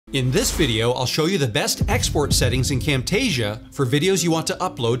In this video, I'll show you the best export settings in Camtasia for videos you want to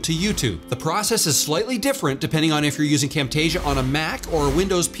upload to YouTube. The process is slightly different depending on if you're using Camtasia on a Mac or a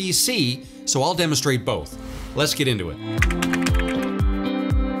Windows PC, so I'll demonstrate both. Let's get into it.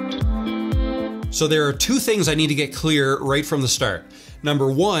 So there are two things I need to get clear right from the start.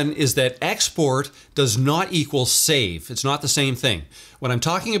 Number one is that export does not equal save. It's not the same thing. When I'm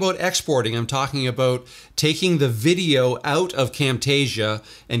talking about exporting, I'm talking about taking the video out of Camtasia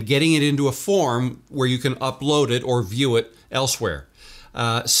and getting it into a form where you can upload it or view it elsewhere.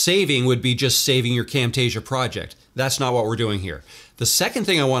 Saving would be just saving your Camtasia project. That's not what we're doing here. The second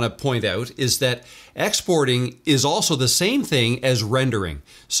thing I want to point out is that exporting is also the same thing as rendering.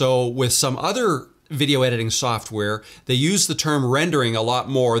 So with some other video editing software, they use the term rendering a lot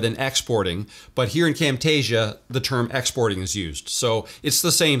more than exporting, but here in Camtasia, the term exporting is used. So it's the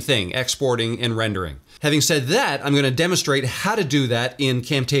same thing, exporting and rendering. Having said that, I'm going to demonstrate how to do that in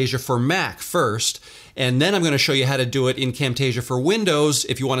Camtasia for Mac first, and then I'm going to show you how to do it in Camtasia for Windows.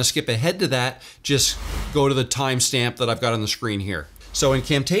 If you want to skip ahead to that, just go to the timestamp that I've got on the screen here. So in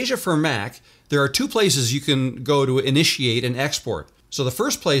Camtasia for Mac, there are two places you can go to initiate an export. So the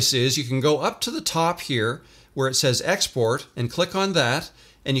first place is you can go up to the top here where it says export and click on that,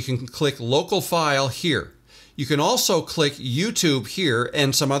 and you can click local file here. You can also click YouTube here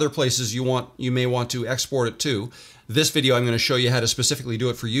and some other places you may want to export it to. This video I'm going to show you how to specifically do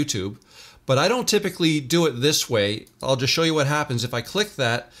it for YouTube, but I don't typically do it this way. I'll just show you what happens. If I click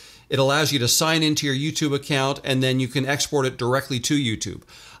that, it allows you to sign into your YouTube account and then you can export it directly to YouTube.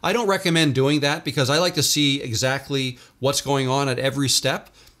 I don't recommend doing that because I like to see exactly what's going on at every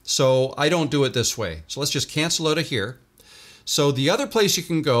step, so I don't do it this way. So let's just cancel out of here. So the other place you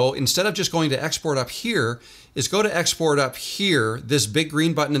can go, instead of just going to export up here, is go to export up here, this big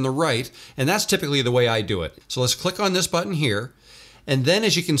green button in the right, and that's typically the way I do it. So let's click on this button here. And then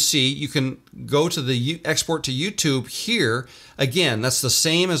as you can see, you can go to the export to YouTube here. Again, that's the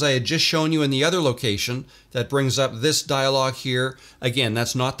same as I had just shown you in the other location. That brings up this dialog here. Again,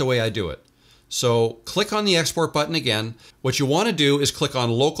 that's not the way I do it. So click on the export button again. What you want to do is click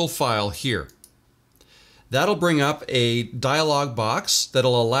on local file here. That'll bring up a dialog box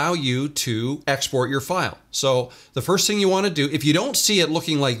that'll allow you to export your file. So the first thing you want to do, if you don't see it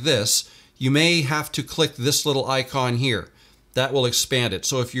looking like this, you may have to click this little icon here. That will expand it.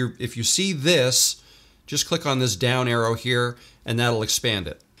 So if you see this, just click on this down arrow here and that'll expand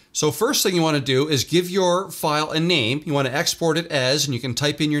it. So first thing you want to do is give your file a name. You want to export it as, and you can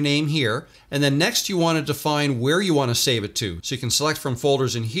type in your name here. And then next you want to define where you want to save it to. So you can select from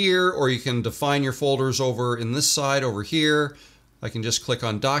folders in here, or you can define your folders over in this side over here. I can just click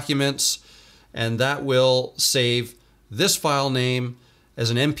on Documents, and that will save this file name as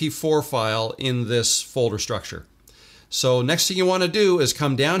an MP4 file in this folder structure. So next thing you want to do is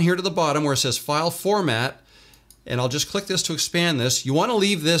come down here to the bottom where it says File Format, and I'll just click this to expand this. You want to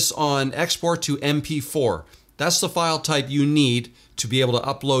leave this on Export to MP4. That's the file type you need to be able to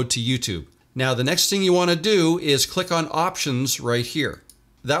upload to YouTube. Now the next thing you want to do is click on Options right here.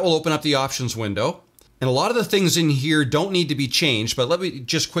 That will open up the Options window. And a lot of the things in here don't need to be changed, but let me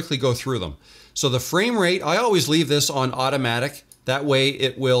just quickly go through them. So the frame rate, I always leave this on automatic. That way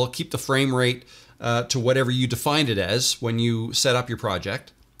it will keep the frame rate to whatever you defined it as when you set up your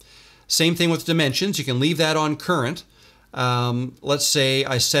project. Same thing with dimensions. You can leave that on current. Let's say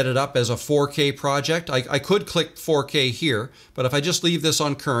I set it up as a 4K project. I could click 4K here, but if I just leave this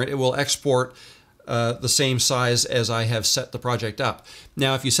on current, it will export the same size as I have set the project up.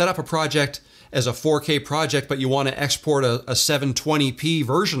 Now, if you set up a project as a 4K project, but you want to export a 720p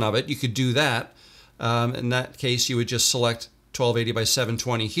version of it, you could do that. In that case, you would just select 1280 by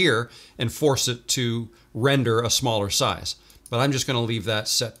 720 here and force it to render a smaller size. But I'm just going to leave that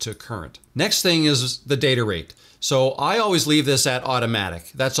set to current. Next thing is the data rate. So I always leave this at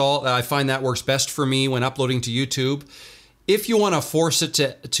automatic. That's all. I find that works best for me when uploading to YouTube. If you want to force it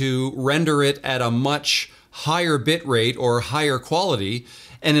to render it at a much higher bit rate or higher quality,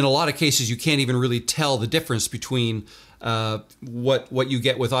 and in a lot of cases you can't even really tell the difference between what you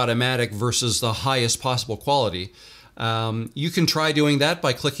get with automatic versus the highest possible quality, you can try doing that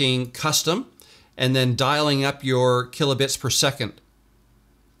by clicking Custom and then dialing up your kilobits per second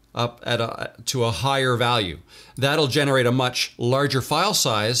up to a higher value. That'll generate a much larger file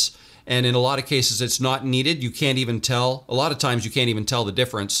size, and in a lot of cases it's not needed. You can't even tell. A lot of times you can't even tell the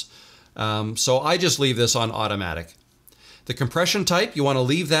difference. So I just leave this on automatic. The compression type, you want to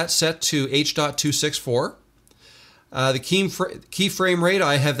leave that set to H.264. The keyframe rate,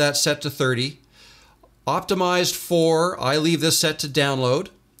 I have that set to 30. Optimized for, I leave this set to download.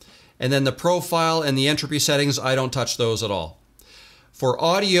 And then the profile and the entropy settings, I don't touch those at all. For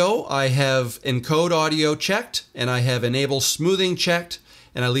audio, I have encode audio checked, and I have enable smoothing checked,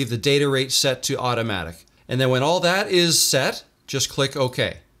 and I leave the data rate set to automatic. And then when all that is set, just click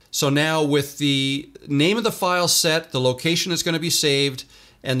OK. So now with the name of the file set, the location is going to be saved,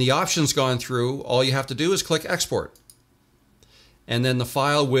 and the options gone through, all you have to do is click export. And then the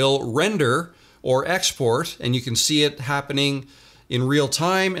file will render or export, and you can see it happening in real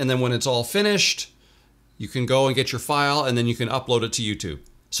time. And then when it's all finished, you can go and get your file, and then you can upload it to YouTube.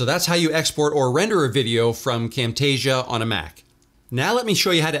 So that's how you export or render a video from Camtasia on a Mac. Now let me show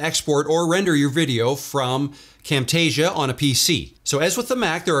you how to export or render your video from Camtasia on a PC. So as with the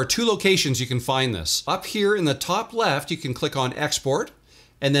Mac, there are two locations you can find this. Up here in the top left, you can click on Export,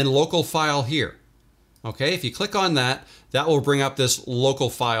 and then Local File here. Okay, if you click on that, that will bring up this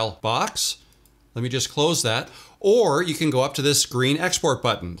local file box. Let me just close that. Or you can go up to this green Export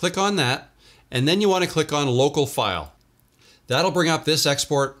button. Click on that, and then you want to click on Local File. That'll bring up this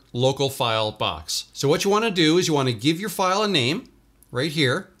Export Local File box. So what you want to do is you want to give your file a name right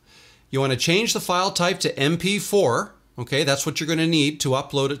here. You want to change the file type to MP4. Okay, that's what you're going to need to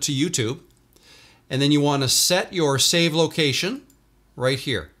upload it to YouTube. And then you want to set your save location right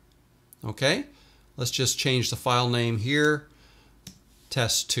here. Okay, let's just change the file name here,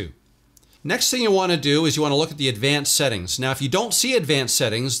 test2. Next thing you want to do is you want to look at the advanced settings. Now, if you don't see advanced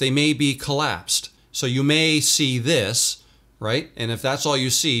settings, they may be collapsed. So you may see this, right? And if that's all you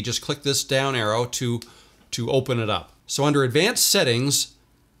see, just click this down arrow to open it up. So under advanced settings,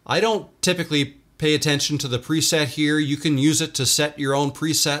 I don't typically pay attention to the preset here. You can use it to set your own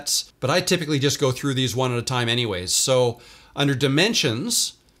presets, but I typically just go through these one at a time anyways. So under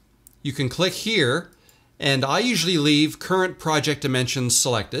dimensions, you can click here, and I usually leave current project dimensions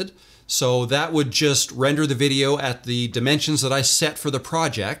selected. So that would just render the video at the dimensions that I set for the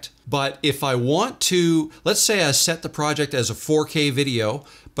project. But if I want to, let's say I set the project as a 4K video,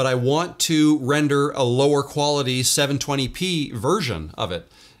 but I want to render a lower quality 720p version of it.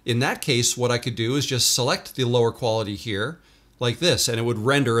 In that case, what I could do is just select the lower quality here like this, and it would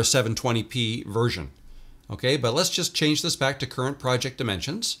render a 720p version. Okay, but let's just change this back to current project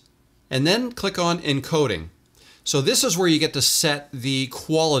dimensions, and then click on encoding. So this is where you get to set the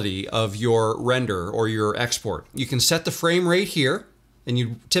quality of your render or your export. You can set the frame rate here, and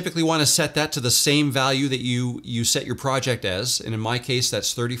you typically want to set that to the same value that you set your project as, and in my case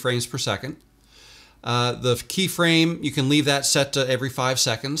that's 30 frames per second. The keyframe, you can leave that set to every 5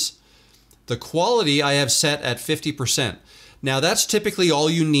 seconds. The quality I have set at 50%. Now that's typically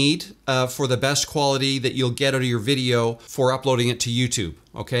all you need for the best quality that you'll get out of your video for uploading it to YouTube,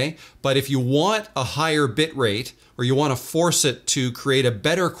 okay? But if you want a higher bit rate, or you want to force it to create a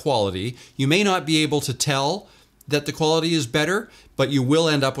better quality, you may not be able to tell that the quality is better, but you will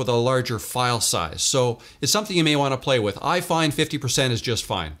end up with a larger file size. So it's something you may want to play with. I find 50% is just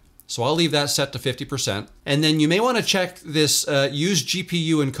fine. So I'll leave that set to 50%. And then you may want to check this Use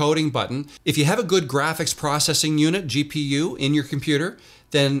GPU Encoding button. If you have a good graphics processing unit, GPU, in your computer,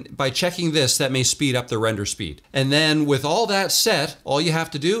 then by checking this, that may speed up the render speed. And then with all that set, all you have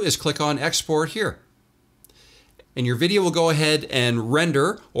to do is click on Export here. And your video will go ahead and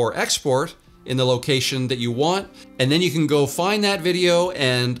render or export in the location that you want. And then you can go find that video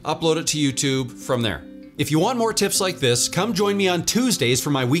and upload it to YouTube from there. If you want more tips like this, come join me on Tuesdays for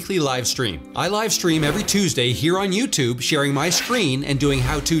my weekly live stream. I live stream every Tuesday here on YouTube, sharing my screen and doing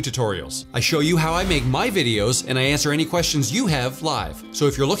how-to tutorials. I show you how I make my videos, and I answer any questions you have live. So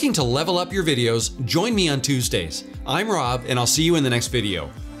if you're looking to level up your videos, join me on Tuesdays. I'm Rob, and I'll see you in the next video,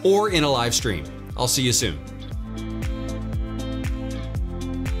 or in a live stream. I'll see you soon.